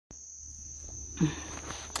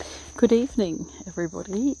Good evening,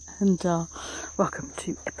 everybody, and welcome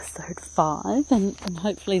to episode 5. And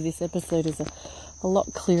hopefully this episode is a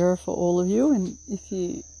lot clearer for all of you. And if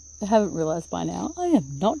you haven't realised by now, I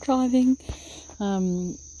am not driving.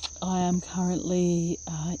 I am currently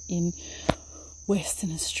in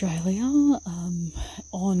Western Australia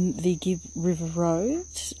on the Gibb River Road,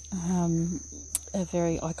 a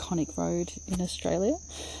very iconic road in Australia.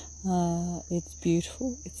 It's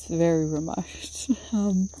beautiful. It's very remote.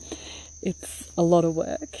 It's a lot of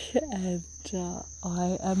work, and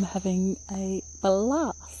I am having a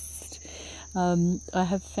blast. I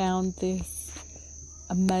have found this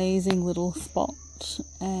amazing little spot,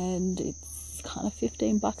 and it's kind of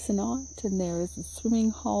 $15 a night, and there is a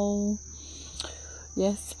swimming hole,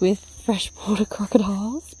 yes, with freshwater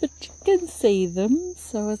crocodiles, but you can see them,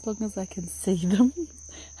 so as long as I can see them,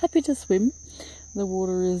 happy to swim. The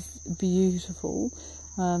water is beautiful.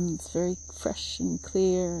 It's very fresh and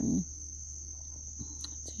clear, and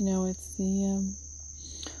it's the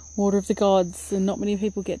water of the gods, and not many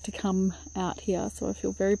people get to come out here, so I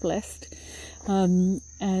feel very blessed. And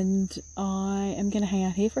I am going to hang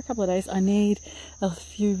out here for a couple of days. I need a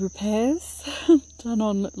few repairs done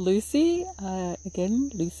on Lucy.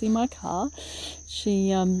 Again, Lucy, my car. She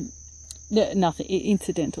nothing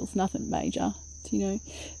incidentals, nothing major.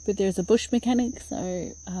 But there's a bush mechanic, so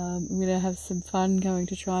I'm going to have some fun going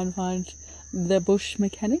to try and find the bush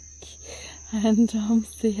mechanic and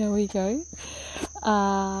see how we go.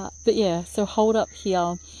 But yeah, so hold up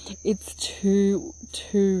here. It's too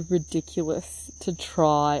ridiculous to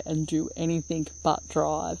try and do anything but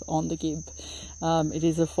drive on the Gibb. It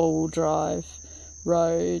is a four-wheel drive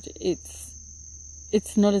road.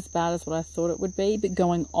 It's not as bad as what I thought it would be, but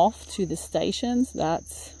going off to the stations,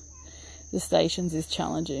 the stations is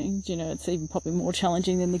challenging. It's even probably more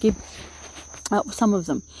challenging than the Gibb. Some of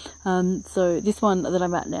them. So this one that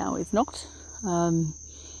I'm at now is not.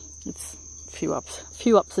 It's a few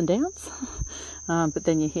ups and downs, but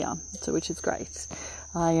then you're here, so which is great.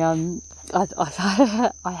 I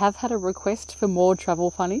have had a request for more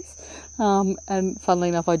travel funnies, and funnily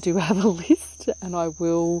enough, I do have a list, and I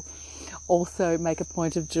will also make a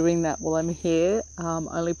point of doing that while I'm here.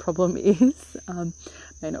 Only problem is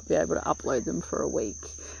may not be able to upload them for a week.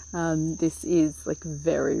 This is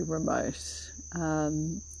very remote,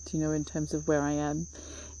 in terms of where I am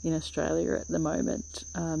in Australia at the moment.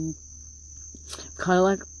 Kind of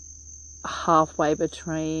like halfway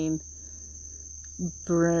between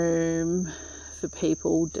Broome for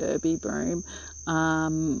people, Derby, Broome,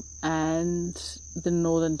 and the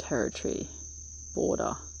Northern Territory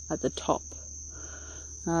border at the top.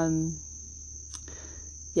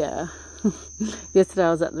 Yeah. Yesterday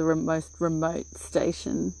I was at the most remote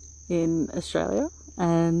station in Australia,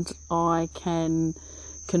 and I can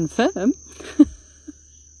confirm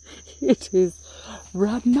it is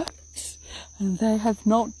remote, and they have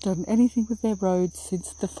not done anything with their roads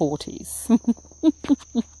since the 40s.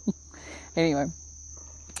 Anyway,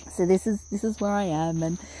 so this is where I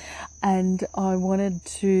am, and I wanted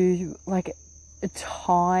to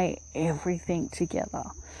tie everything together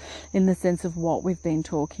in the sense of what we've been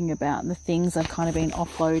talking about and the things I've kind of been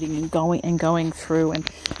offloading and going through, and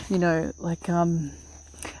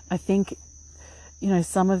I think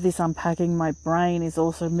some of this unpacking my brain is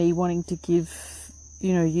also me wanting to give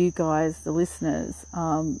you guys, the listeners,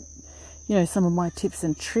 some of my tips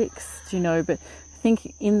and tricks, but I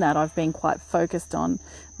think in that I've been quite focused on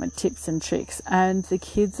my tips and tricks, and the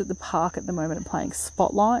kids at the park at the moment are playing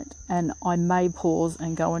Spotlight, and I may pause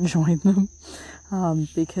and go and join them,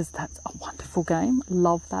 because that's a wonderful game.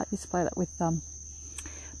 Love that. Used to play that with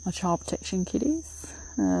my child protection kiddies.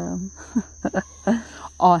 I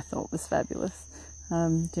thought it was fabulous,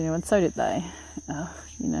 and so did they.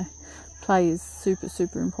 Play is super,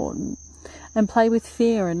 super important, and play with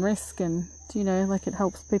fear and risk, and it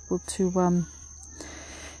helps people to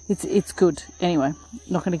it's good. Anyway,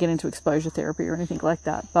 not going to get into exposure therapy or anything like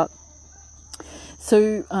that, but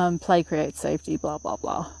so play creates safety, blah blah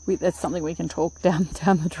blah. That's something we can talk down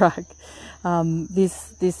the track.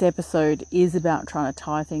 This episode is about trying to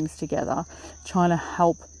tie things together, trying to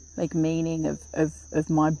help make meaning of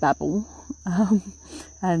my babble,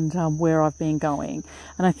 and where I've been going.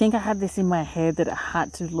 And I think I had this in my head that it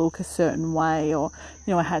had to look a certain way, or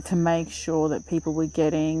I had to make sure that people were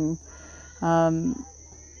getting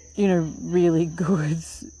really good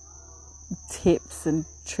tips and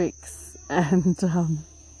tricks, and can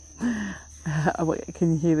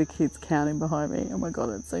you hear the kids counting behind me? Oh my god,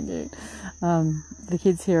 that's so cute. The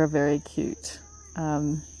kids here are very cute.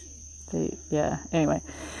 Anyway,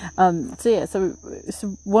 so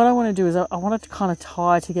what I want to do is I wanted to kind of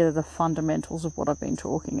tie together the fundamentals of what I've been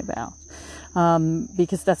talking about,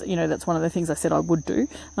 because that's one of the things I said I would do,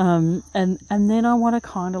 and then I want to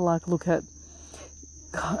kind of like look at,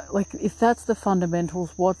 like, if that's the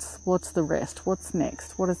fundamentals, what's the rest? What's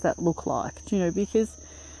next? What does that look like? Because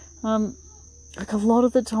like a lot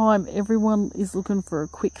of the time everyone is looking for a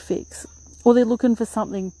quick fix, or they're looking for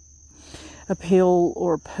something, a pill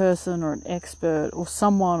or a person or an expert or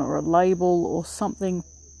someone or a label or something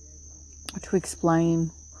to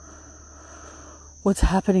explain what's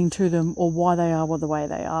happening to them, or why they are the way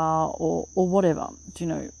they are, or whatever,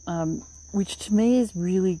 which to me is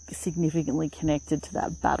really significantly connected to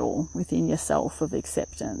that battle within yourself of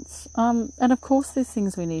acceptance. And of course there's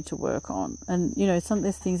things we need to work on, and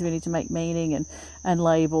there's things we need to make meaning and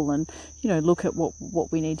label, and look at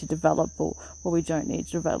what we need to develop or what we don't need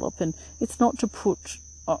to develop. And it's not to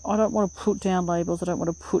I don't want to put down labels, I don't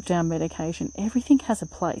want to put down medication. Everything has a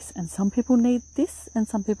place, and some people need this and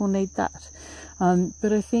some people need that.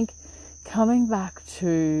 But I think coming back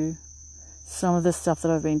to some of the stuff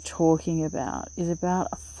that I've been talking about is about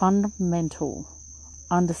a fundamental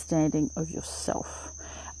understanding of yourself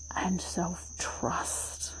and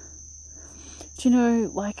self-trust.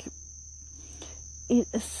 Like, it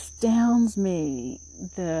astounds me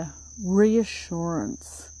the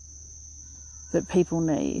reassurance that people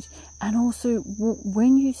need, and also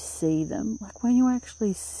when you see them, like when you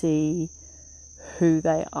actually see who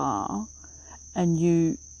they are and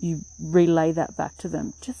you relay that back to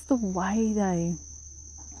them, just the way they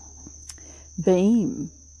beam,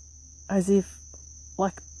 as if,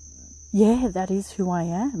 like, yeah, that is who I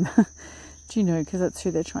am. Because that's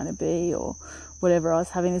who they're trying to be, or whatever. I was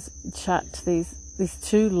having this chat to these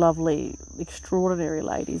two lovely, extraordinary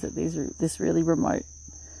ladies at this really remote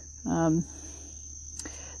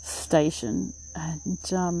station, and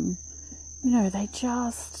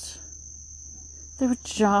they were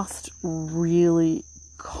just really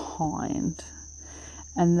kind,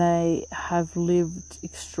 and they have lived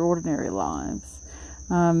extraordinary lives,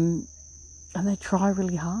 and they try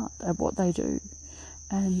really hard at what they do,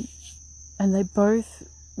 and they both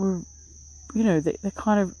were, they're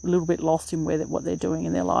kind of a little bit lost in what they're doing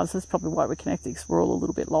in their lives. That's probably why we're connected, because we're all a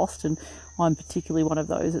little bit lost, and I'm particularly one of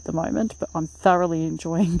those at the moment, but I'm thoroughly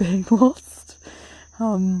enjoying being lost.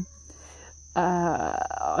 I'm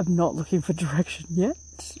not looking for direction yet.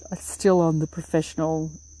 I'm still on the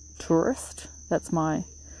professional tourist. That's my...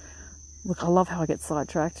 Look, I love how I get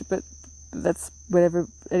sidetracked, but that's whenever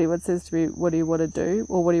anyone says to me, what do you want to do?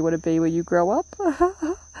 Or what do you want to be when you grow up?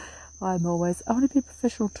 I'm always, I want to be a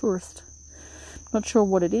professional tourist. Not sure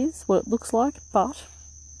what it is, what it looks like, but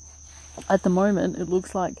at the moment it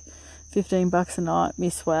looks like $15 a night, me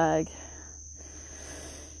swag,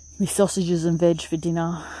 me sausages and veg for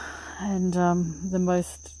dinner, and the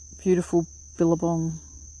most beautiful billabong,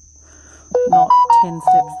 not 10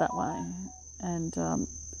 steps that way. And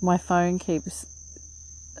my phone keeps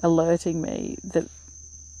alerting me that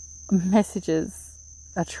messages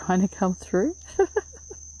are trying to come through.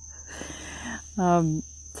 And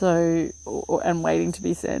waiting to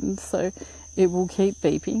be sent. So it will keep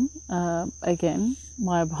beeping. Again,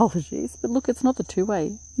 my apologies. But look, it's not the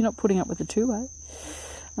two-way. You're not putting up with the two-way.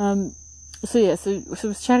 So I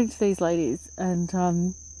was chatting to these ladies, and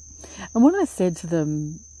when I said to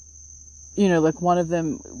them, like, one of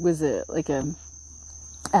them was a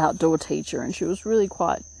outdoor teacher, and she was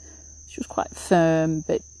quite firm,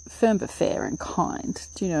 but fair and kind,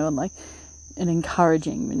 and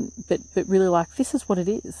encouraging, but really like, this is what it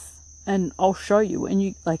is, and I'll show you, and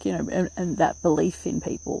you, and that belief in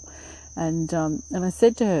people. And I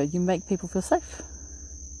said to her, you make people feel safe.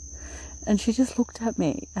 And she just looked at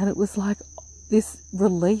me, and it was like this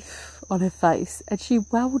relief on her face, and she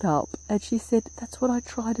welled up, and she said, that's what I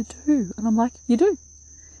try to do. And I'm like, you do,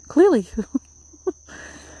 clearly.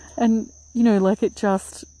 And it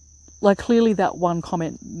just, clearly that one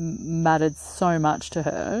comment mattered so much to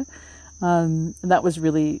her. And that was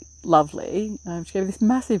really lovely. She gave me this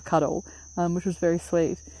massive cuddle, which was very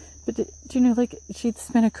sweet. But she'd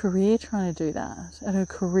spent a career trying to do that, and her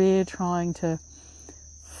career trying to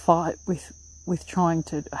fight with trying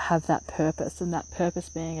to have that purpose, and that purpose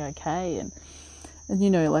being okay, and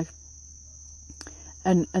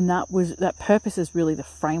that purpose is really the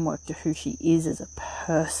framework to who she is as a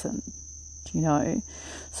person.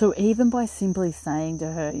 So even by simply saying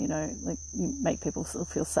to her, you make people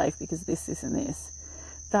feel safe because this and this,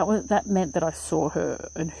 that meant that I saw her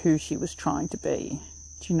and who she was trying to be,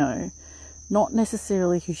 not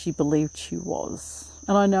necessarily who she believed she was.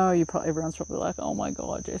 And I know everyone's probably like, oh my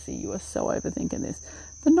God, Jessie, you are so overthinking this.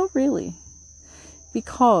 but not really.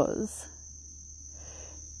 Because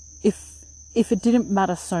if it didn't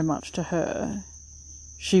matter so much to her,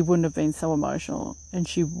 she wouldn't have been so emotional and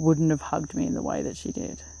she wouldn't have hugged me in the way that she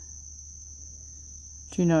did.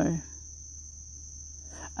 Do you know?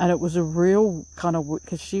 And it was a real kind of,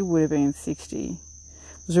 because she would have been 60, it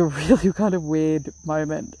was a really kind of weird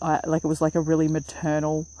moment. It was like a really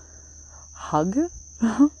maternal hug,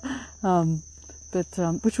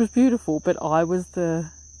 which was beautiful. But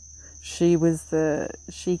she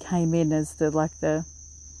came in as it was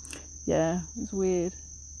weird.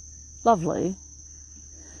 Lovely.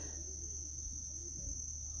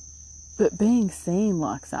 But being seen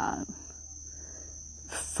like that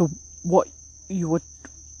for what you were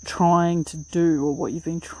trying to do or what you've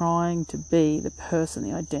been trying to be, the person,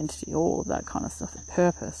 the identity, all of that kind of stuff, the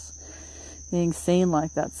purpose, being seen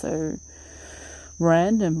like that so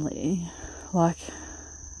randomly, I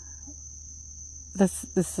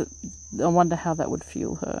wonder how that would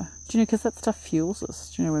fuel her. Do you know, because that stuff fuels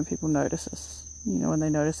us. Do you know, when people notice us, you know, when they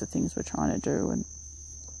notice the things we're trying to do, and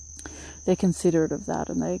they're considerate of that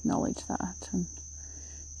and they acknowledge that. And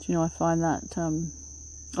do you know, I find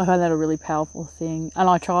that a really powerful thing, and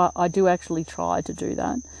I do actually try to do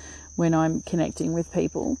that when I'm connecting with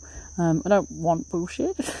people. I don't want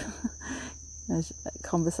bullshit. There's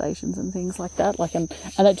conversations and things like that. And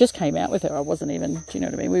it just came out with her. I wasn't even, do you know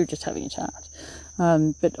what I mean? We were just having a chat.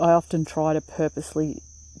 But I often try to purposely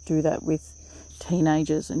do that with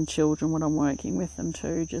teenagers and children when I'm working with them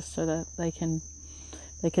too, just so that they can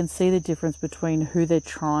see the difference between who they're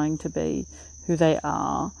trying to be, who they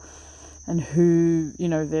are, and who, you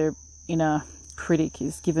know, their inner critic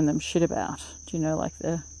is giving them shit about. Do you know,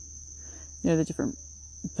 the different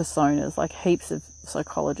personas, like heaps of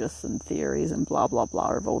psychologists and theories and blah, blah,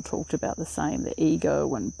 blah have all talked about the same, the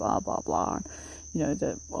ego and blah, blah, blah, and, you know,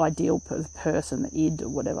 the ideal person, the id or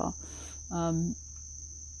whatever.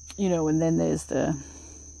 You know, and then there's the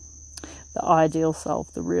ideal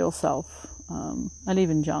self, the real self, and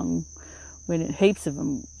even Jung, heaps of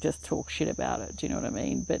them just talk shit about it. Do you know what I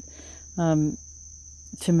mean? But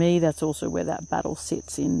to me, that's also where that battle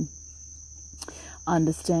sits, in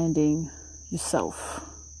understanding yourself.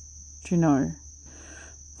 Do you know?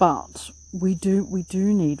 But we do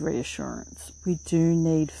need reassurance. We do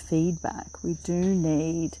need feedback. We do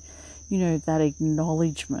need, you know, that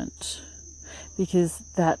acknowledgement, because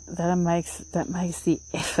that makes the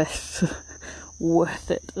effort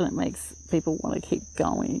worth it, and it makes people want to keep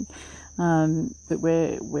going. But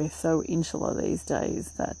we're so insular these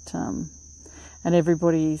days that and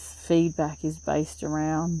everybody's feedback is based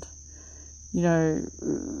around, you know,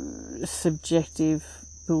 subjective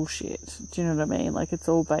bullshit. Do you know what I mean? Like, it's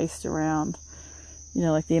all based around, you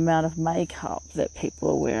know, like the amount of makeup that people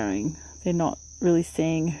are wearing. They're not really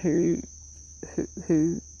seeing who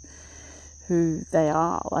they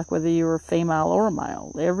are. Like, whether you're a female or a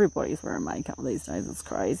male, everybody's wearing makeup these days. It's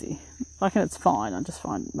crazy. Like, and it's fine. I just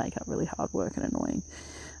find makeup really hard work and annoying.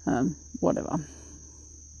 Whatever.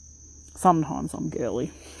 Sometimes I'm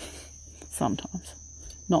girly. Sometimes.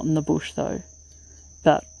 Not in the bush though.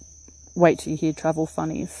 But wait till you hear travel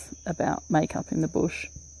funnies about makeup in the bush.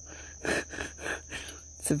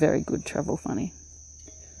 It's a very good travel funny.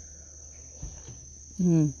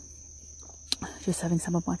 Just having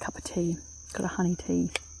some of my cup of tea. Got a honey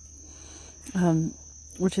tea.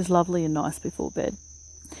 Which is lovely and nice before bed.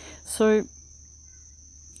 So,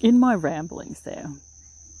 in my ramblings there,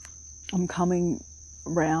 I'm coming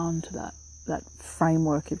round to that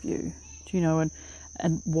framework of you. Do you know,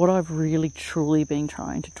 and what I've really truly been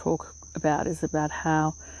trying to talk about is about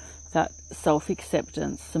how that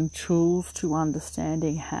self-acceptance, some tools to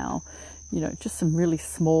understanding how, you know, just some really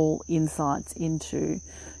small insights into,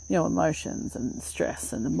 you know, emotions and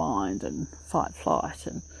stress and the mind and fight, flight,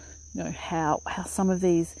 and, you know, how some of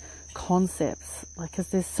these concepts, like, because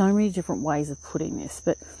there's so many different ways of putting this,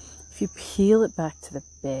 but if you peel it back to the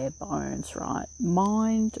bare bones, right?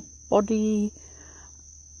 Mind, body,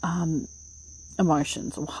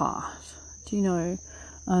 emotions or heart, do you know?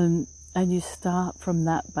 And you start from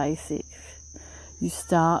that basic. You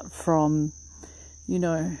start from, you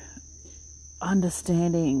know,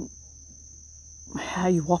 understanding how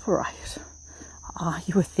you operate. Are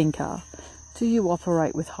you a thinker? Do you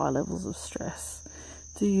operate with high levels of stress?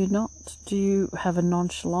 Do you not? Do you have a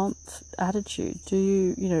nonchalant attitude? Do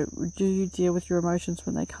you deal with your emotions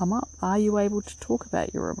when they come up? Are you able to talk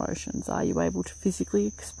about your emotions? Are you able to physically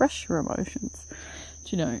express your emotions?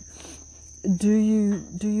 Do you know? Do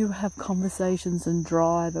you have conversations and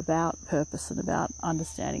drive about purpose and about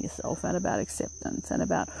understanding yourself and about acceptance and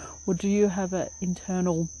about, or do you have an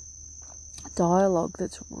internal dialogue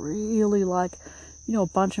that's really like a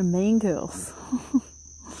bunch of mean girls,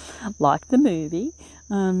 like the movie.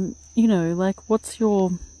 Like what's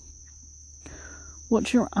your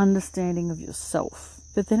understanding of yourself?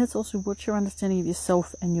 But then it's also what's your understanding of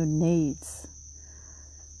yourself and your needs,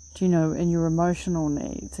 and your emotional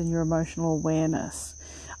needs and your emotional awareness.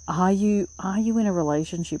 Are you in a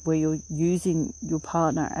relationship where you're using your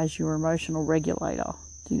partner as your emotional regulator?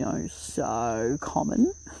 So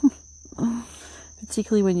common.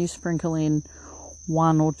 Particularly when you sprinkle in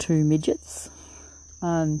 1 or 2 midgets.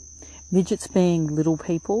 Midgets being little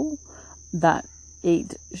people that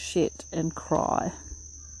eat shit and cry.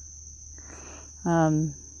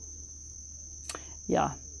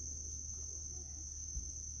 Yeah.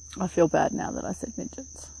 I feel bad now that I said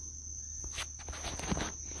midgets.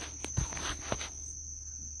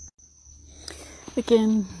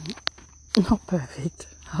 Again, not perfect.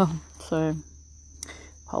 So,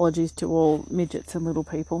 apologies to all midgets and little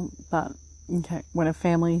people, but okay, when a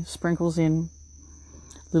family sprinkles in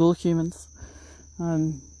little humans,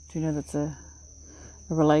 that's a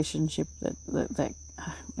relationship that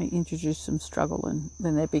introduces some struggle, and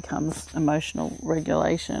then there becomes emotional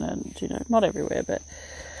regulation, and not everywhere, but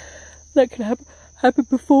that can happen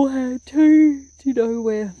beforehand too.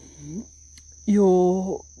 Where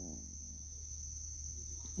your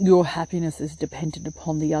happiness is dependent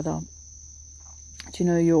upon the other.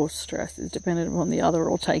 Your stress is dependent upon the other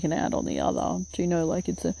or taken out on the other. Like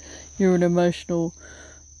you're an emotional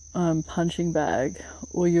punching bag,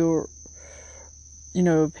 or you're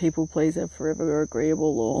a people pleaser, forever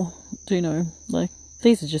agreeable, or like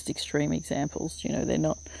these are just extreme examples. They're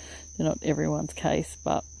not everyone's case,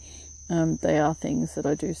 but they are things that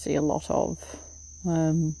I do see a lot of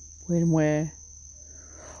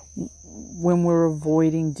when we're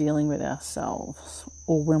avoiding dealing with ourselves,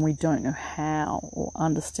 or when we don't know how or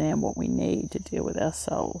understand what we need to deal with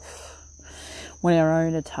ourselves. When our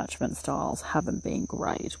own attachment styles haven't been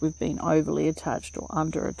great, we've been overly attached or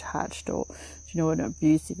under attached, or an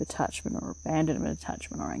abusive attachment or abandonment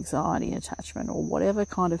attachment or anxiety attachment, or whatever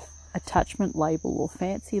kind of attachment label or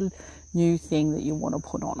fancy new thing that you want to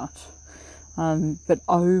put on it. But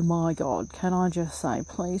oh my God, can I just say,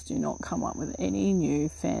 please do not come up with any new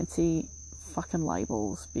fancy fucking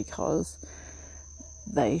labels, because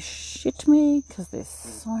they shit me, because there's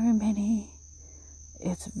so many.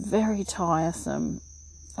 It's very tiresome.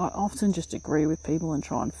 I often just agree with people and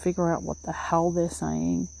try and figure out what the hell they're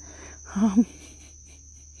saying. I'm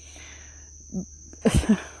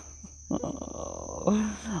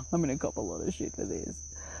going to cop a lot of shit for this.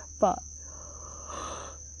 But,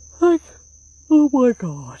 like, oh my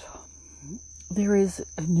God. There is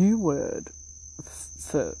a new word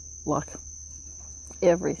for, like,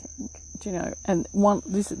 everything, and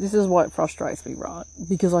this is why it frustrates me, right?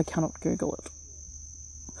 Because I cannot Google it.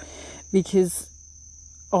 Because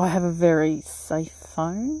I have a very safe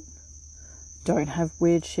phone, don't have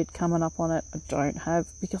weird shit coming up on it,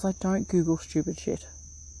 because I don't Google stupid shit.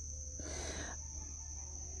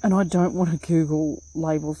 And I don't want to Google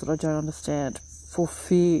labels that I don't understand for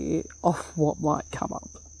fear of what might come up.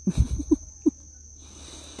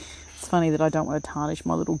 It's funny that I don't want to tarnish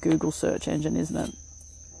my little Google search engine, isn't it?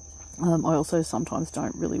 I also sometimes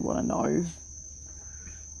don't really want to know.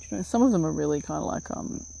 Some of them are really kind of like,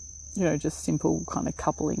 just simple kind of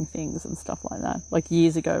coupling things and stuff like that. Like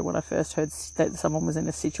years ago when I first heard that someone was in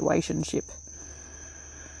a situationship.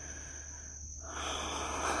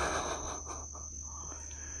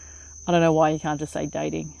 I don't know why you can't just say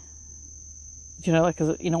dating.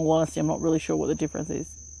 Because in all honesty, I'm not really sure what the difference is.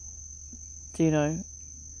 Like,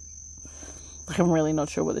 I'm really not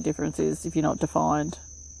sure what the difference is if you're not defined.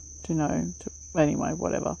 Anyway,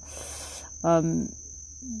 whatever.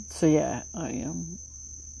 So yeah, and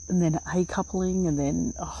then a coupling, and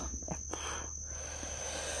then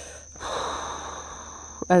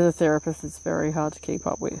as a therapist, it's very hard to keep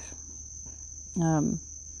up with.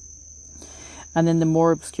 And then the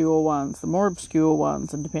more obscure ones,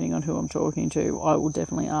 and depending on who I'm talking to, I will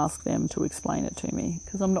definitely ask them to explain it to me,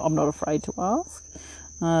 because I'm not afraid to ask.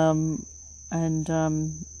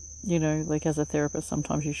 Like as a therapist,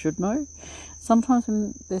 sometimes you should know. Sometimes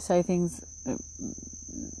when they say things,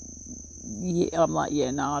 I'm like,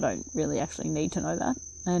 no, I don't really actually need to know that.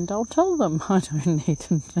 And I'll tell them I don't need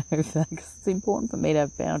to know that, because it's important for me to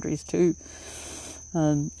have boundaries too.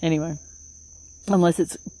 Anyway, unless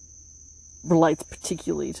it relates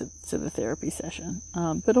particularly to the therapy session.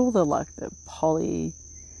 But all the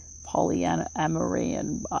polyamory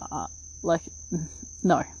and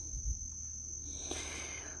no.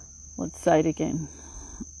 Let's say it again.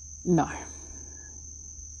 No.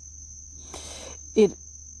 It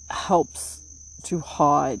helps to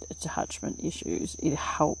hide attachment issues. It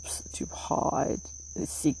helps to hide the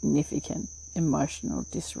significant emotional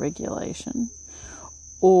dysregulation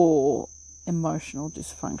or emotional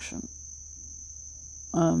dysfunction.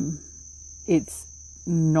 It's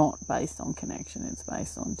not based on connection, it's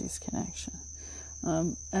based on disconnection.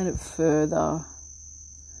 And it further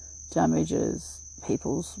damages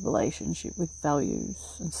people's relationship with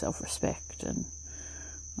values and self-respect. And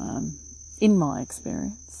in my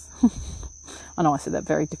experience, I know I said that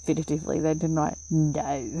very definitively then, didn't I?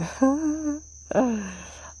 No.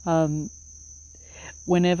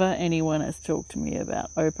 Whenever anyone has talked to me about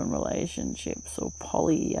open relationships or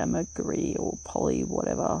polyamory or poly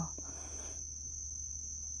whatever,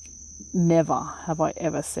 never have I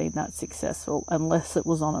ever seen that successful, unless it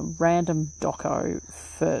was on a random doco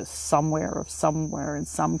for somewhere in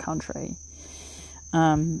some country.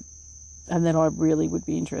 And then I really would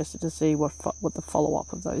be interested to see what the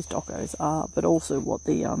follow-up of those docos are, but also what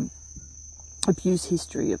the abuse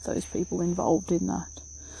history of those people involved in that.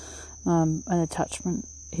 An attachment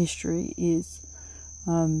history is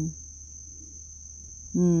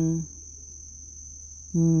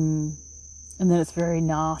and then it's very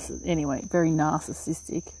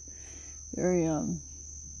narcissistic, very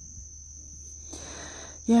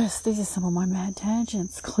yes, these are some of my mad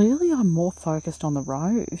tangents. Clearly I'm more focused on the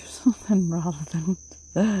road rather than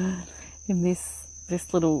in this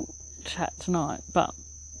little chat tonight. But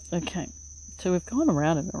okay, so we've gone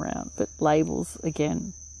around and around, but labels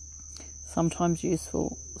again, sometimes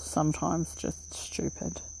useful, sometimes just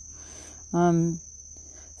stupid.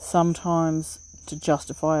 Sometimes to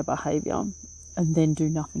justify a behaviour and then do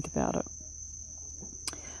nothing about it.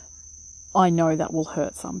 I know that will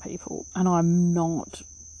hurt some people, and I'm not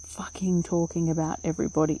fucking talking about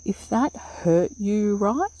everybody. If that hurt you,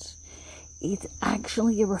 right, it's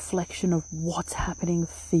actually a reflection of what's happening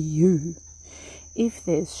for you. If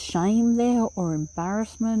there's shame there or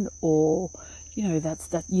embarrassment or, you know,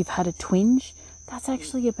 that you've had a twinge, that's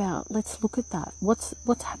actually about, let's look at that.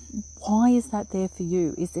 Why is that there for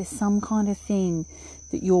you? Is there some kind of thing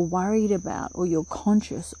that you're worried about or you're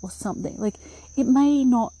conscious or something? Like, it may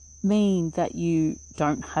not mean that you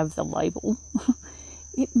don't have the label.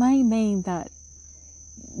 It may mean that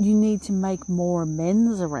you need to make more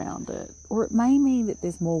amends around it, or it may mean that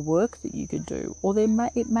there's more work that you could do, or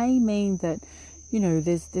it may mean that, you know,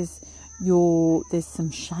 there's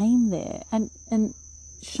some shame there, and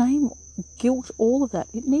shame, guilt, all of that,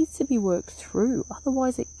 it needs to be worked through.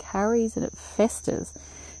 Otherwise it carries and it festers.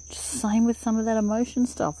 Same with some of that emotion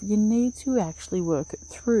stuff. You need to actually work it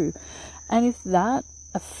through. And if that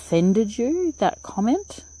offended you, that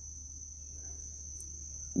comment,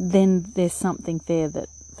 then there's something there that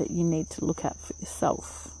you need to look at for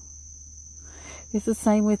yourself. It's the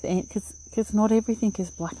same with, because not everything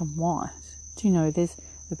is black and white. Do you know, there's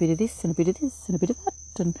a bit of this and a bit of this and a bit of that.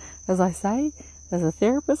 And as I say, as a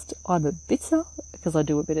therapist, I'm a bitter because I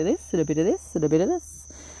do a bit of this and a bit of this and a bit of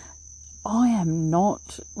this. I am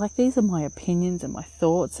not, like, these are my opinions and my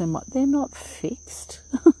thoughts, and they're not fixed.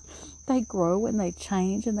 They grow and they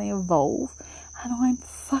change and they evolve, and I'm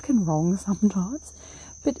fucking wrong sometimes.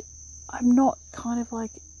 But I'm not kind of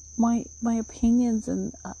like, my opinions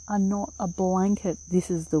are not a blanket,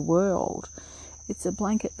 this is the world. It's a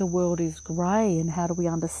blanket, the world is grey, and how do we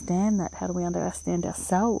understand that? How do we understand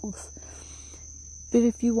ourselves? But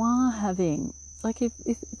if you are having, like, if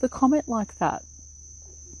a comment like that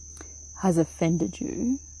has offended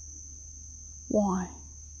you, why?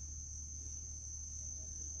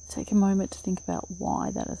 Take a moment to think about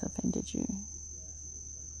why that has offended you.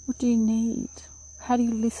 What do you need? How do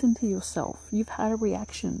you listen to yourself? You've had a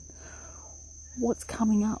reaction. What's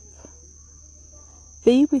coming up?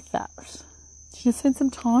 Be with that. Just spend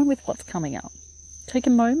some time with what's coming up. Take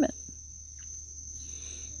a moment.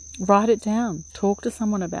 Write it down. Talk to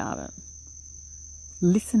someone about it.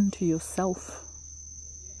 Listen to yourself.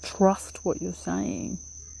 Trust what you're saying.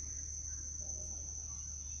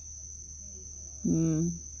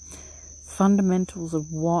 Fundamentals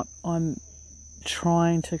of what I'm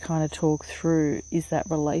trying to kind of talk through is that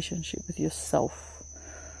relationship with yourself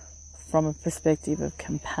from a perspective of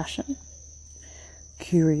compassion,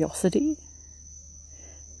 curiosity,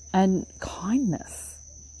 and kindness.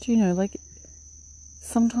 Do you know, like,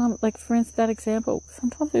 sometimes, like, for instance, that example,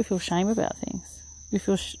 sometimes we feel shame about things. We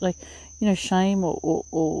feel like, you know, shame or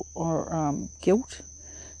guilt.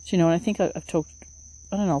 Do you know, and I think I've talked,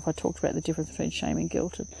 I don't know if I talked about the difference between shame and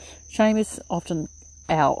guilt. Shame is often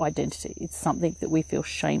our identity. It's something that we feel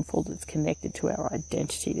shameful that's connected to our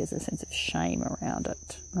identity. There's a sense of shame around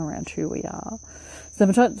it, around who we are.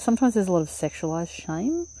 Sometimes there's a lot of sexualized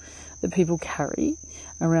shame that people carry.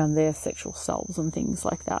 around their sexual selves and things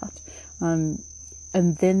like that. And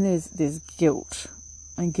then there's guilt,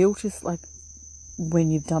 and guilt is like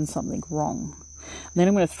when you've done something wrong. And then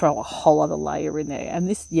I'm going to throw a whole other layer in there. And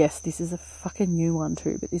this is a fucking new one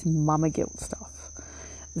too, but this mama guilt stuff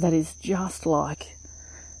that is just like,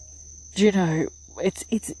 you know,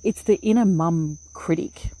 it's the inner mum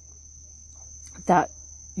critic that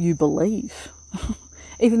you believe,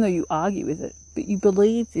 even though you argue with it, but you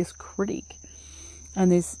believe this critic.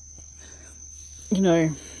 And there's, you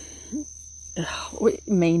know,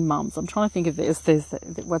 mean mums. I'm trying to think of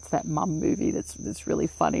what's that mum movie that's really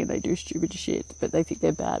funny, and they do stupid shit, but they think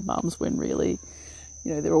they're bad mums when really,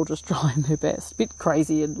 you know, they're all just trying their best. Bit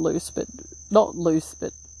crazy and loose, but not loose,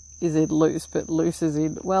 but is it loose? But loose as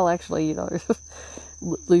in, well, actually, you know,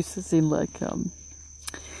 loose as in like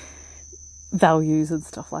values and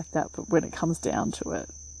stuff like that. But when it comes down to it,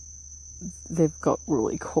 they've got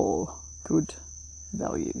really core good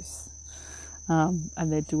values. And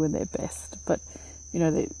they're doing their best. But, you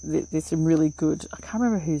know, there's some really good, I can't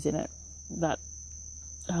remember who's in it, that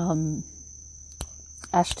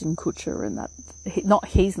Ashton Kutcher, and that,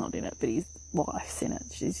 he's not in it, but his wife's in it.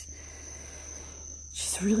 She's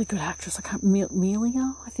a really good actress.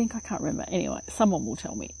 Melia, I think, I can't remember. Anyway, someone will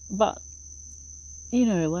tell me. But, you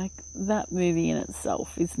know, like, that movie in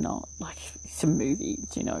itself is not, like, it's a movie,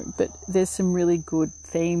 you know, but there's some really good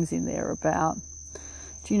themes in there about,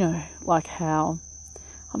 do you know, like how,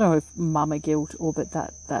 I don't know if mama guilt or, but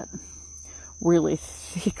that really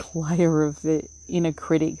thick layer of the inner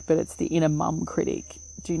critic, but it's the inner mum critic,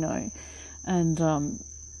 do you know? And,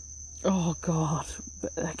 oh God,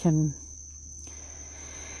 that can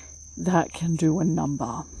do a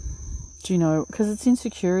number, do you know? Because it's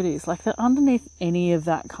insecurities, like that underneath any of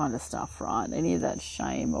that kind of stuff, right? Any of that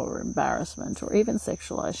shame or embarrassment or even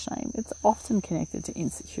sexualized shame, it's often connected to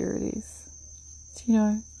insecurities. Do you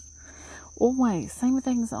know? Always. Same with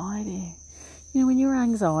anxiety. You know, when your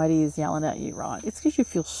anxiety is yelling at you, right, it's because you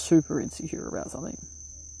feel super insecure about something.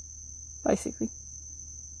 Basically.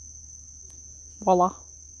 Voila.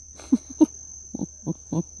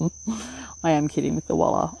 I am kidding with the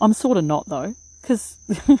voila. I'm sort of not, though, because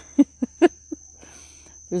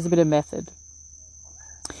there's a bit of method.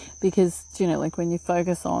 Because, you know, like when you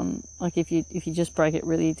focus on, like if you just break it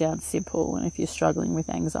really down simple, and if you're struggling with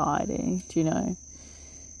anxiety, do you know,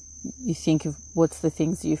 you think of what's the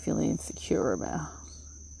things that you're feeling insecure about.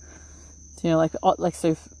 Do you know,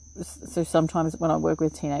 so sometimes when I work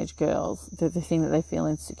with teenage girls, the thing that they feel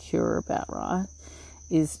insecure about, right,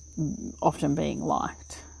 is often being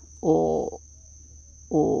liked or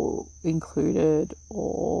included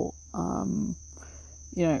or,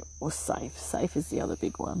 you know, or safe. Safe is the other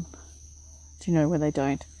big one. Do you know, when they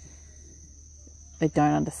don't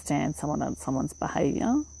understand someone's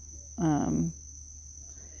behaviour.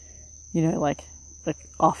 You know, like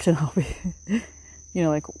often I'll be, you know,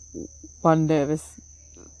 like one nervous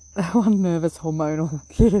hormonal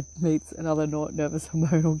kid meets another not nervous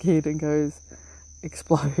hormonal kid and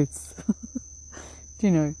explodes. Do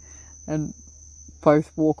you know? And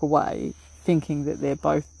both walk away thinking that they're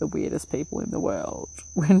both the weirdest people in the world,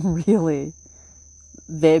 when really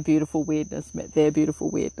their beautiful weirdness met their beautiful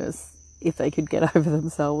weirdness if they could get over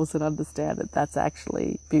themselves and understand that that's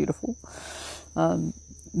actually beautiful.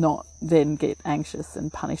 Not then get anxious and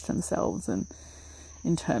punish themselves and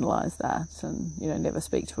internalize that, and, you know, never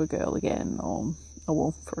speak to a girl again, or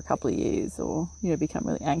for a couple of years, or, you know, become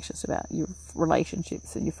really anxious about your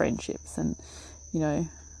relationships and your friendships, and, you know,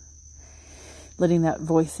 letting that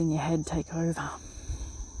voice in your head take over.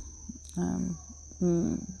 And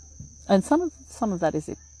some of that is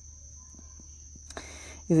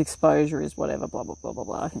exposure, is whatever, blah blah blah blah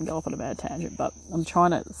blah. I can go off on a bad tangent, but I'm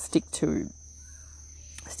trying to stick to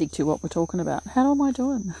what we're talking about. How am I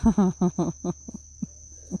doing?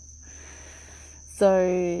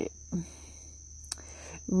 So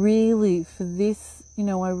really, for this, you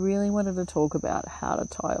know, I really wanted to talk about how to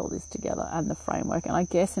tie all this together and the framework. And I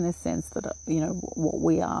guess in a sense that, you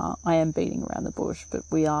know, I am beating around the bush, but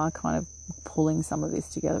we are kind of pulling some of this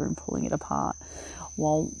together and pulling it apart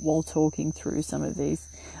while talking through some of these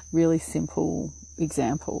really simple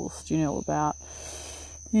examples, you know, about,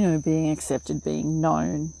 you know, being accepted, being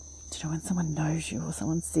known, you know, when someone knows you or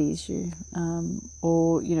someone sees you,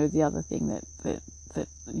 or, you know, the other thing that,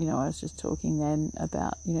 you know, I was just talking then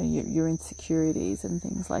about, you know, your insecurities and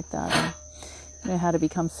things like that, and, you know, how to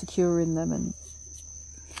become secure in them,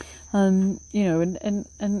 and you know,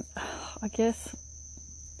 and I guess,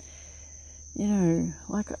 you know,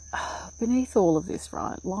 like, beneath all of this,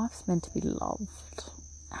 right, life's meant to be loved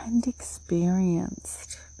and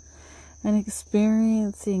experienced. And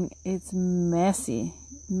experiencing its messy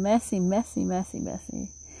messy, messy, messy, messy.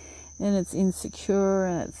 And it's insecure,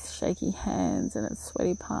 and it's shaky hands, and it's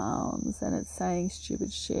sweaty palms, and it's saying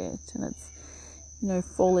stupid shit, and it's, you know,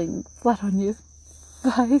 falling flat on your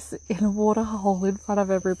face in a water hole in front of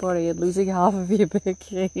everybody and losing half of your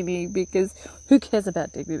bikini, because who cares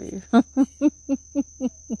about dignity?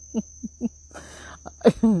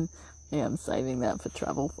 Yeah, I'm saving that for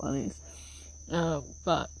travel funnies. Yeah,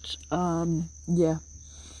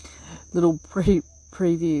 little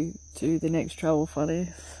preview to the next travel funnies.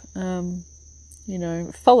 You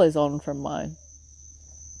know, follows on from mine.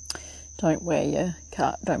 Don't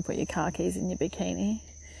put your car keys in your bikini.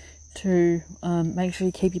 To make sure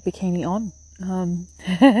you keep your bikini on.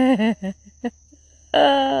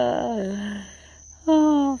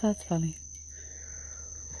 Oh, that's funny.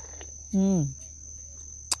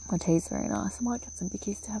 My tea's very nice. I might get some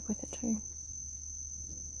bickies to have with it too.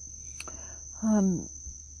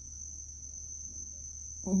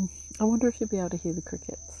 I wonder if you'll be able to hear the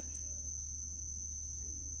crickets.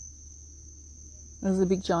 There was a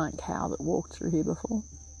big giant cow that walked through here before.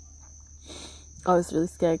 I was really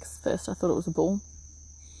scared because first I thought it was a bull.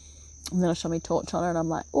 And then I shone my torch on it and I'm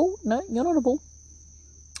like, oh, no, you're not a bull.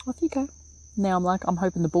 Off you go. Now I'm like, I'm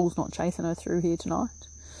hoping the bull's not chasing her through here tonight.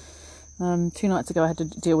 2 nights ago I had to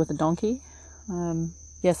deal with a donkey.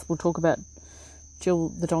 Yes, we'll talk about Jill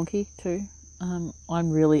the donkey too.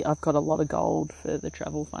 I've got a lot of gold for the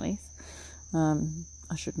travel funnies.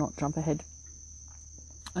 I should not jump ahead.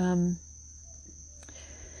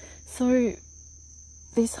 So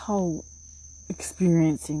this whole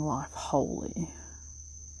experiencing life wholly,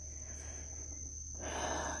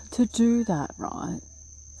 to do that right,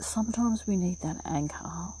 sometimes we need that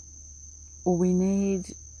anchor, or we need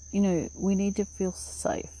to feel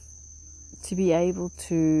safe to be able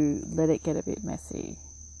to let it get a bit messy.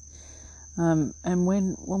 And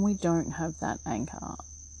when we don't have that anchor,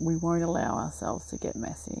 we won't allow ourselves to get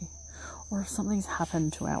messy. Or if something's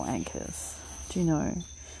happened to our anchors, do you know?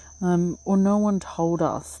 Or no one told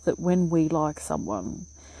us that when we like someone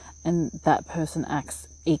and that person acts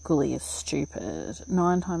equally as stupid,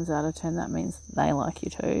 9 times out of 10 that means they like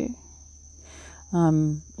you too.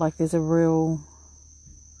 Like there's a real...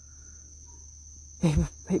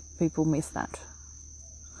 People miss that.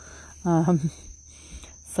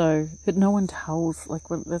 So, but no one tells,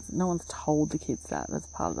 no one's told the kids that. That's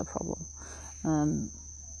part of the problem.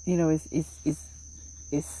 You know,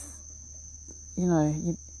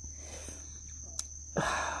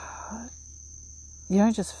 you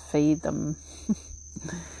don't just feed them,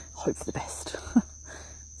 hope for the best.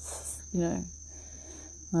 You know,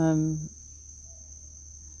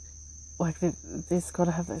 there's got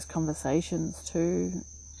to have those conversations too,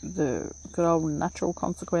 the good old natural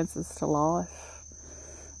consequences to life.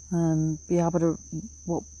 Be able to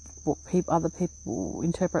other people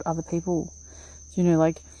interpret other people. You know,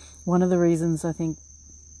 like one of the reasons I think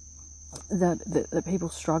that people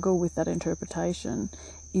struggle with that interpretation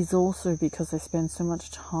is also because they spend so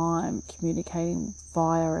much time communicating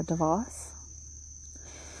via a device.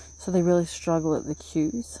 So they really struggle at the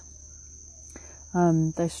cues.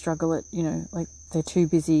 They struggle at, like they're too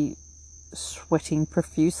busy sweating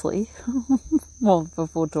profusely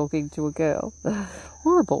before talking to a girl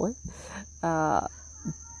or a boy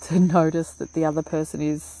to notice that the other person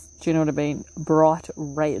is, do you know what I mean, bright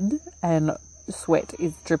red and sweat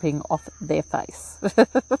is dripping off their face.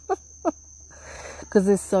 Because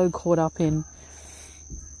they're so caught up in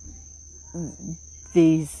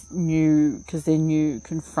these new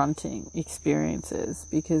confronting experiences,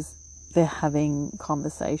 because they're having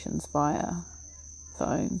conversations via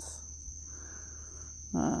phones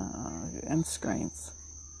and screens.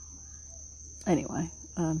 Anyway,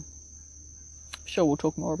 sure we'll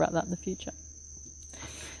talk more about that in the future.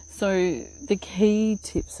 So the key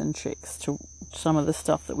tips and tricks to some of the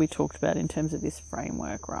stuff that we talked about in terms of this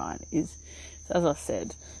framework, right, is, as I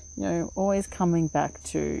said, always coming back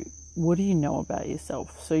to, what do you know about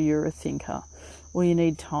yourself? So you're a thinker, or you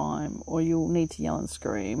need time, or you'll need to yell and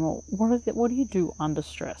scream, or what do you do under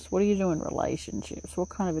stress? What do you do in relationships? What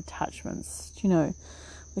kind of attachments?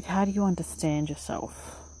 Like, how do you understand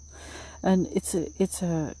yourself? And it's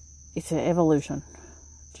an evolution.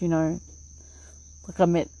 Do you know? Like, I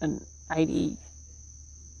met an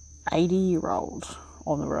 80-year-old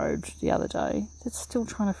on the road the other day that's still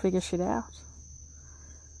trying to figure shit out.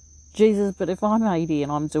 Jesus, but if I'm 80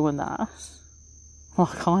 and I'm doing that,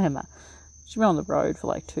 like I am, she's been on the road for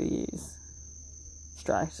like 2 years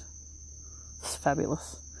straight. It's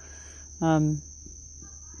fabulous.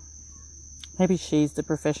 Maybe she's the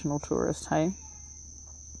professional tourist, hey?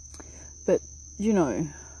 But,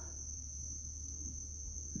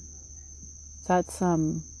 that's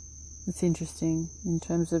it's interesting in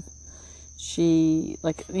terms of she,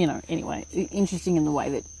 like, you know, anyway, interesting in the way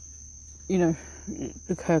that, you know,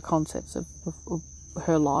 her concepts of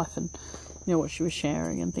her life and, you know, what she was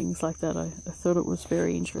sharing and things like that. I thought it was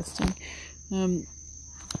very interesting.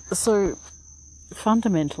 So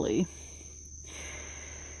fundamentally,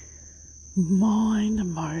 mind,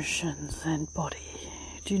 emotions and body,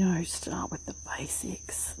 do you know, start with the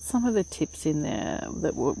basics. Some of the tips in there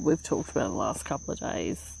that we've talked about the last couple of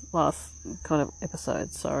days, last kind of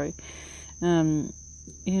episodes, sorry,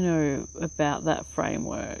 you know, about that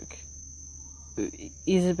framework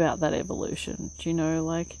is about that evolution, do you know,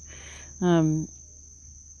 like, and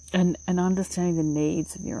understanding the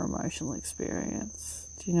needs of your emotional experience,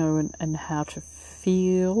 do you know, and how to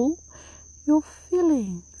feel your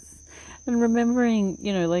feelings. And remembering,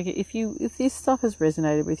 you know, like, if this stuff has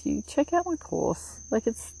resonated with you, check out my course. Like,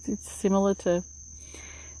 it's similar to,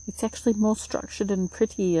 it's actually more structured and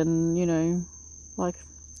pretty and, you know, like,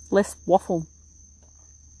 less waffle.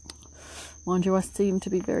 Mind you, I seem to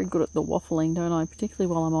be very good at the waffling, don't I? Particularly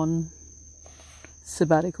while I'm on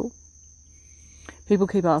sabbatical. People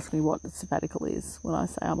keep asking me what the sabbatical is when I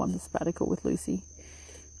say I'm on the sabbatical with Lucy.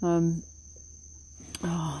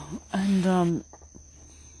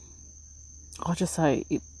 I'll just say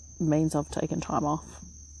it means I've taken time off.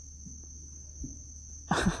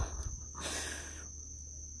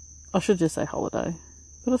 I should just say holiday,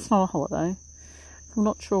 but it's not a holiday. I'm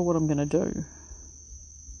not sure what I'm going to do.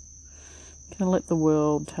 I'm going to let the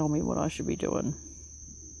world tell me what I should be doing.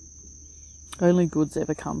 Only good's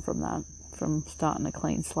ever come from that, from starting a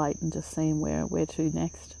clean slate and just seeing where to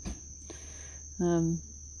next. So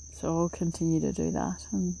I'll continue to do that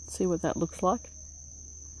and see what that looks like.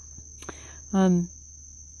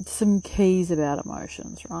 Some keys about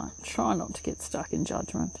emotions, right? Try not to get stuck in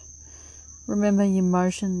judgment. Remember, your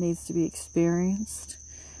emotion needs to be experienced,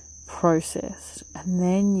 processed, and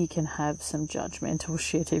then you can have some judgmental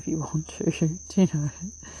shit if you want to, do you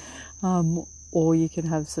know? Or you can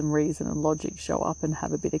have some reason and logic show up and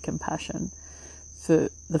have a bit of compassion for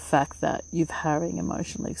the fact that you're having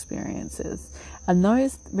emotional experiences. And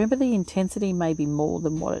those, remember, the intensity may be more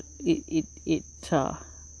than what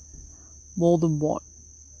more than what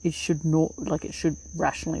it should it should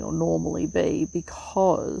rationally or normally be,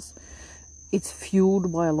 because it's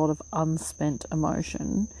fueled by a lot of unspent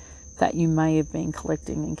emotion that you may have been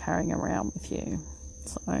collecting and carrying around with you.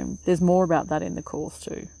 So there's more about that in the course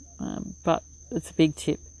too, but it's a big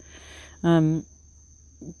tip.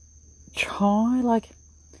 Try, like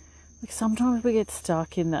sometimes we get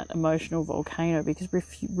stuck in that emotional volcano because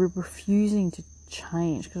we're refusing to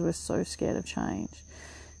change because we're so scared of change,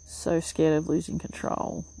 so scared of losing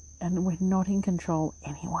control, and we're not in control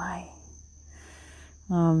anyway.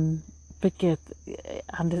 But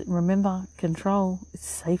remember, control is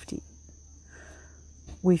safety.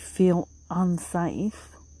 We feel unsafe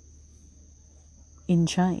in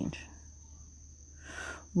change,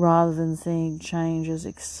 rather than seeing change as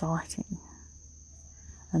exciting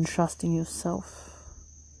and trusting yourself.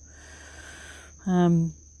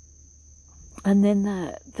 And then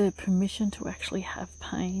the permission to actually have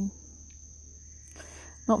pain,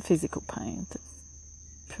 not physical pain, but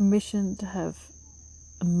permission to have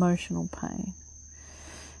emotional pain.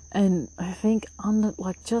 And I think,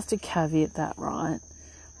 just to caveat that, right,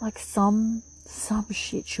 like some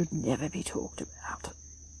shit should never be talked about.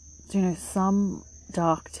 You know, some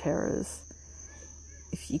dark terrors,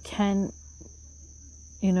 if you can,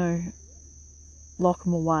 you know, lock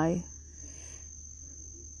them away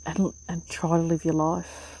and try to live your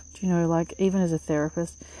life. Do you know, like, even as a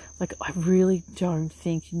therapist, like, I really don't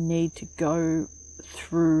think you need to go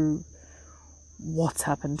through what's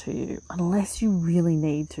happened to you unless you really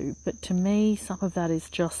need to. But to me, some of that is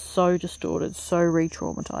just so distorted, so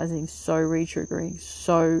re-traumatizing, so re-triggering,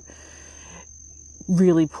 so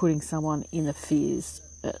really putting someone in the fears,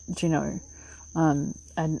 do you know, and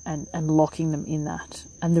locking them in that,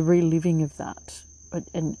 and the reliving of that,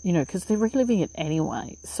 and you know, because they're reliving it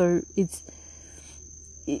anyway, so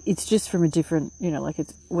it's just from a different, you know, like,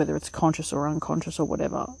 it's whether it's conscious or unconscious or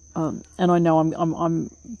whatever. And I know I'm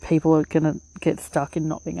people are gonna get stuck in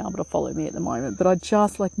not being able to follow me at the moment, but I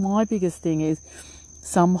just, like, my biggest thing is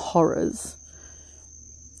some horrors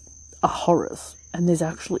are horrors, and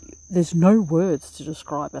there's no words to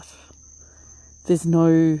describe it. There's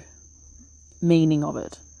no meaning of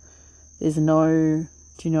it. There's no,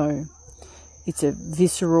 do you know, it's a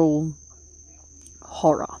visceral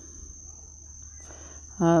horror.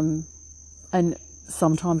 And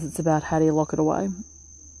sometimes it's about how do you lock it away.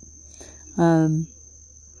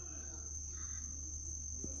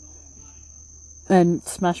 and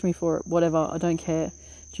smash me for it, whatever, I don't care.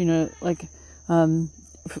 Do you know, like,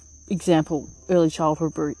 example, early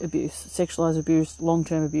childhood abuse, sexualized abuse,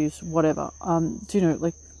 long-term abuse, whatever. Do you know,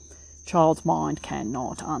 like, child's mind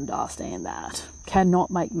cannot understand that,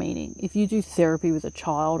 cannot make meaning. If you do therapy with a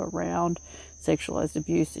child around sexualized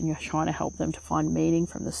abuse and you're trying to help them to find meaning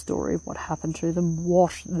from the story of what happened to them,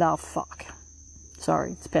 what the fuck?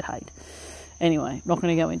 Sorry, it's pet hate. Anyway, not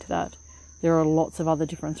going to go into that. There are lots of other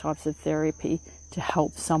different types of therapy to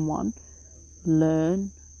help someone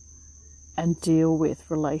learn and deal with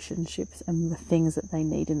relationships and the things that they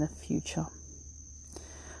need in the future.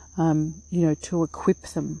 You know, to equip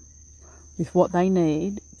them with what they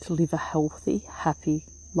need to live a healthy, happy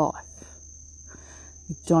life.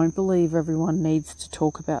 I don't believe everyone needs to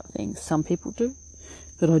talk about things. Some people do,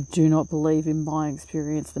 but I do not believe, in my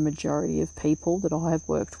experience, the majority of people that I have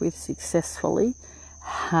worked with successfully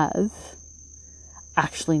have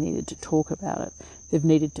actually needed to talk about it. They've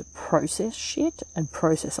needed to process shit and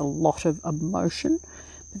process a lot of emotion,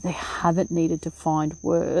 but they haven't needed to find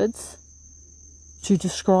words to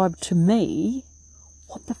describe to me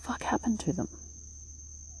what the fuck happened to them.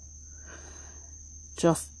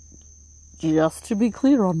 Just to be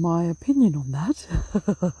clear on my opinion on that.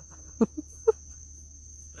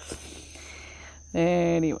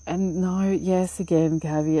 Anyway, and no, yes, again,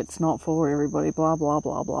 caveat, it's not for everybody, blah, blah,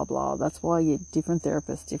 blah, blah, blah. That's why you're different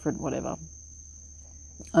therapists, different whatever.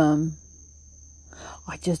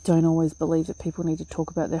 I just don't always believe that people need to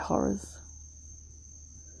talk about their horrors.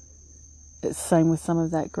 It's the same with some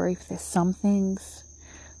of that grief. There's some things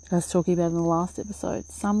that I was talking about in the last episode.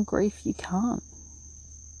 Some grief you can't.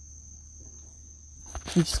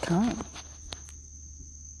 You just can't.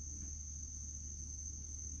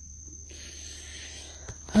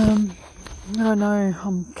 I know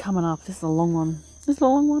I'm coming up. This is a long one. Is it a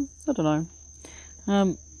long one? I don't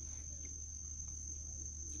know.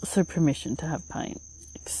 So permission to have pain.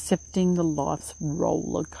 Accepting the life's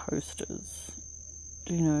roller coasters.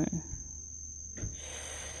 Do you know?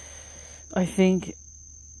 I think,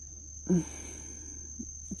 do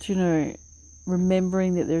you know,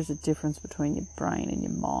 remembering that there's a difference between your brain and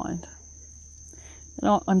your mind.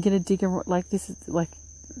 And I'm going to dig around, like this is like,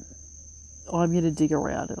 I'm going to dig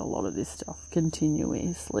around in a lot of this stuff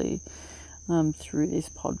continuously through this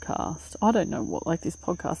podcast. I don't know what, like, this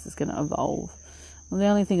podcast is going to evolve. Well, the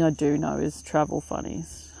only thing I do know is travel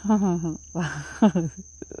funnies.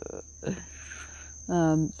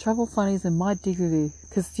 Travel funnies and my dignity.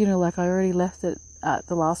 Because, you know, like, I already left it at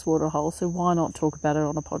the last waterhole, so why not talk about it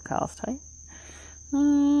on a podcast, hey?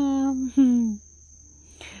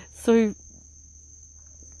 So,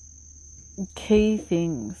 key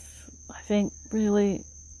things. I think really,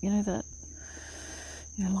 you know, that,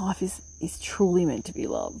 you know, life is truly meant to be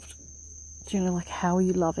loved. Do you know, like, how are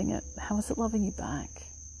you loving it? How is it loving you back?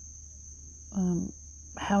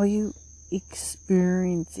 How are you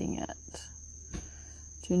experiencing it?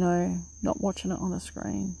 Do you know, not watching it on a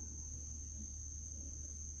screen?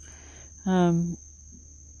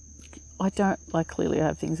 I don't, like, clearly I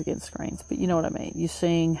have things against screens, but you know what I mean. You're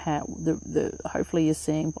seeing how hopefully you're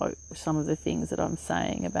seeing some of the things that I'm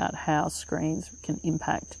saying about how screens can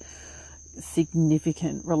impact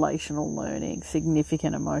significant relational learning,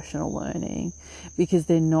 significant emotional learning, because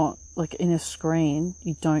they're not, like, in a screen,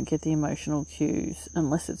 you don't get the emotional cues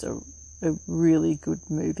unless it's a really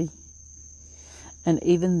good movie. And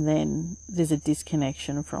even then, there's a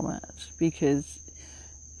disconnection from it because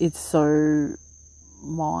it's so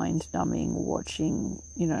mind-numbing watching,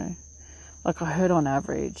 you know, like, I heard on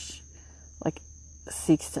average, like,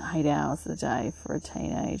 6 to 8 hours a day for a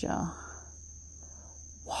teenager.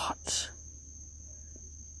 What?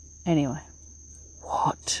 Anyway,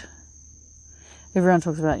 what? Everyone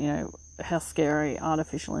talks about, you know, how scary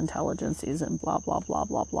artificial intelligence is and blah, blah, blah,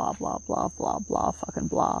 blah, blah, blah, blah, blah, blah, fucking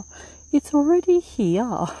blah. It's already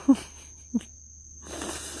here.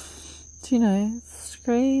 Do you know,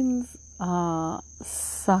 screens are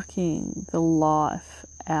sucking the life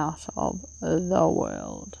out of the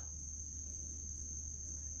world.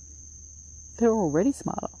 They're already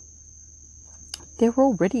smarter. They're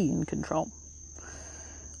already in control.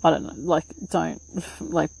 I don't know, like, don't,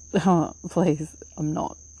 like, please, I'm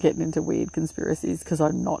not getting into weird conspiracies, because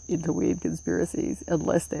I'm not into weird conspiracies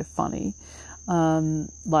unless they're funny.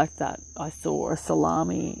 Like that, I saw a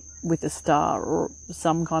salami with a star, or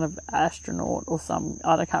some kind of astronaut, or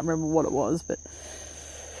I can't remember what it was, but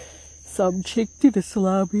some chick did a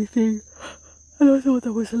salami thing, and I thought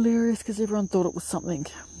that was hilarious because everyone thought it was something.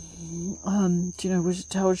 Do you know, which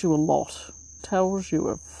tells you a lot. Tells you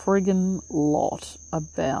a friggin' lot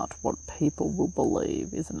about what people will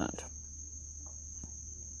believe, isn't it?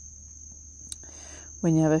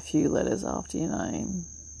 when you have a few letters after your name.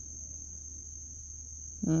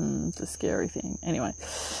 It's a scary thing. Anyway,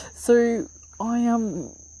 so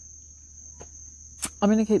I'm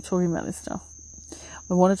going to keep talking about this stuff.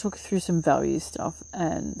 I want to talk through some value stuff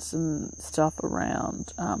and some stuff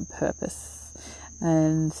around purpose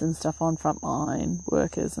and some stuff on frontline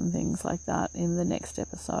workers and things like that in the next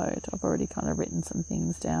episode. I've already kind of written some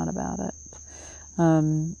things down about it.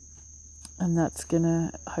 And that's going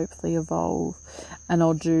to hopefully evolve. And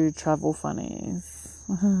I'll do travel funnies.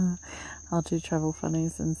 I'll do travel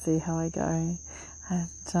funnies and see how I go. And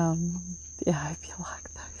yeah, I hope you like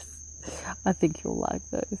those. I think you'll like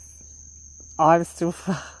those. I'm still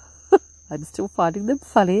finding them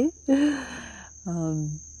funny.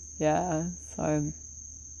 Yeah, so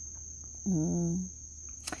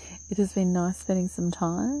it has been nice spending some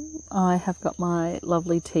time. I have got my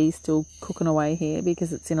lovely tea still cooking away here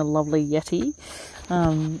because it's in a lovely Yeti.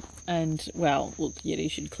 And, well, look,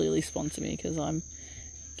 Yeti should clearly sponsor me because I'm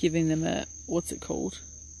giving them a, what's it called?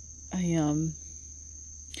 A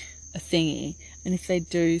thingy. And if they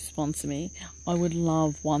do sponsor me, I would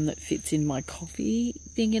love one that fits in my coffee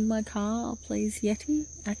thing in my car. Please, Yeti,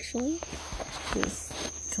 actually.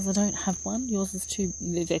 Because I don't have one. Yours is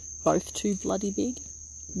they're both too bloody big.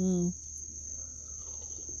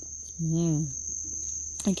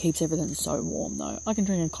 It keeps everything so warm though. I can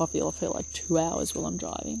drink a coffee for like 2 hours while I'm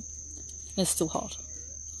driving. And it's still hot.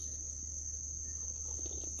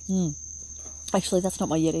 Actually, that's not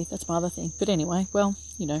my Yeti. That's my other thing. But anyway, well,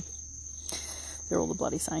 you know. They're all the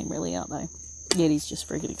bloody same, really, aren't they? Yeti's just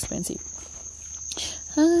friggin' expensive.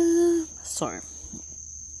 So,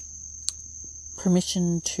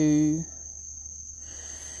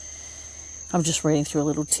 I'm just reading through a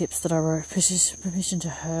little tips that I wrote. Permission to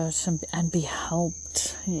hurt and be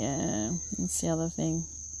helped. Yeah, that's the other thing.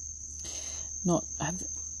 Not have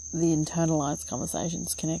the internalized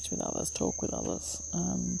conversations, connect with others, talk with others.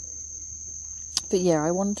 But yeah,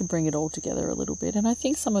 I wanted to bring it all together a little bit, and I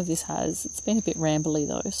think some of this it's been a bit rambly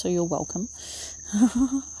though, so you're welcome.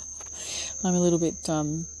 I'm a little bit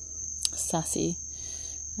sassy,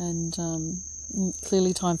 and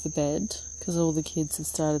clearly time for bed, because all the kids have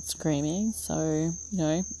started screaming, so,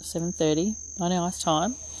 7:30, nice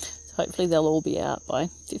time, so hopefully they'll all be out by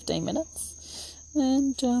 15 minutes,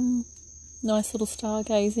 and nice little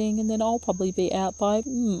stargazing, and then I'll probably be out by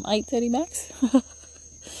 8:30 max.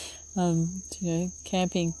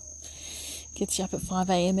 Camping gets you up at 5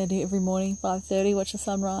 a.m. every morning, 5:30, watch the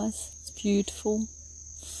sunrise. It's beautiful.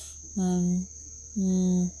 We'll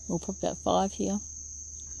probably about 5 here.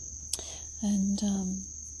 And,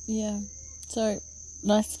 yeah, so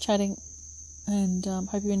nice chatting, and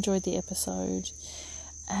hope you enjoyed the episode.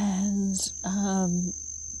 And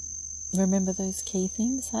remember those key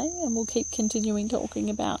things, hey? And we'll keep continuing talking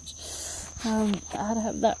about how to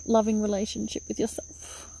have that loving relationship with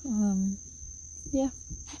yourself. Yeah.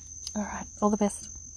 All right. All the best.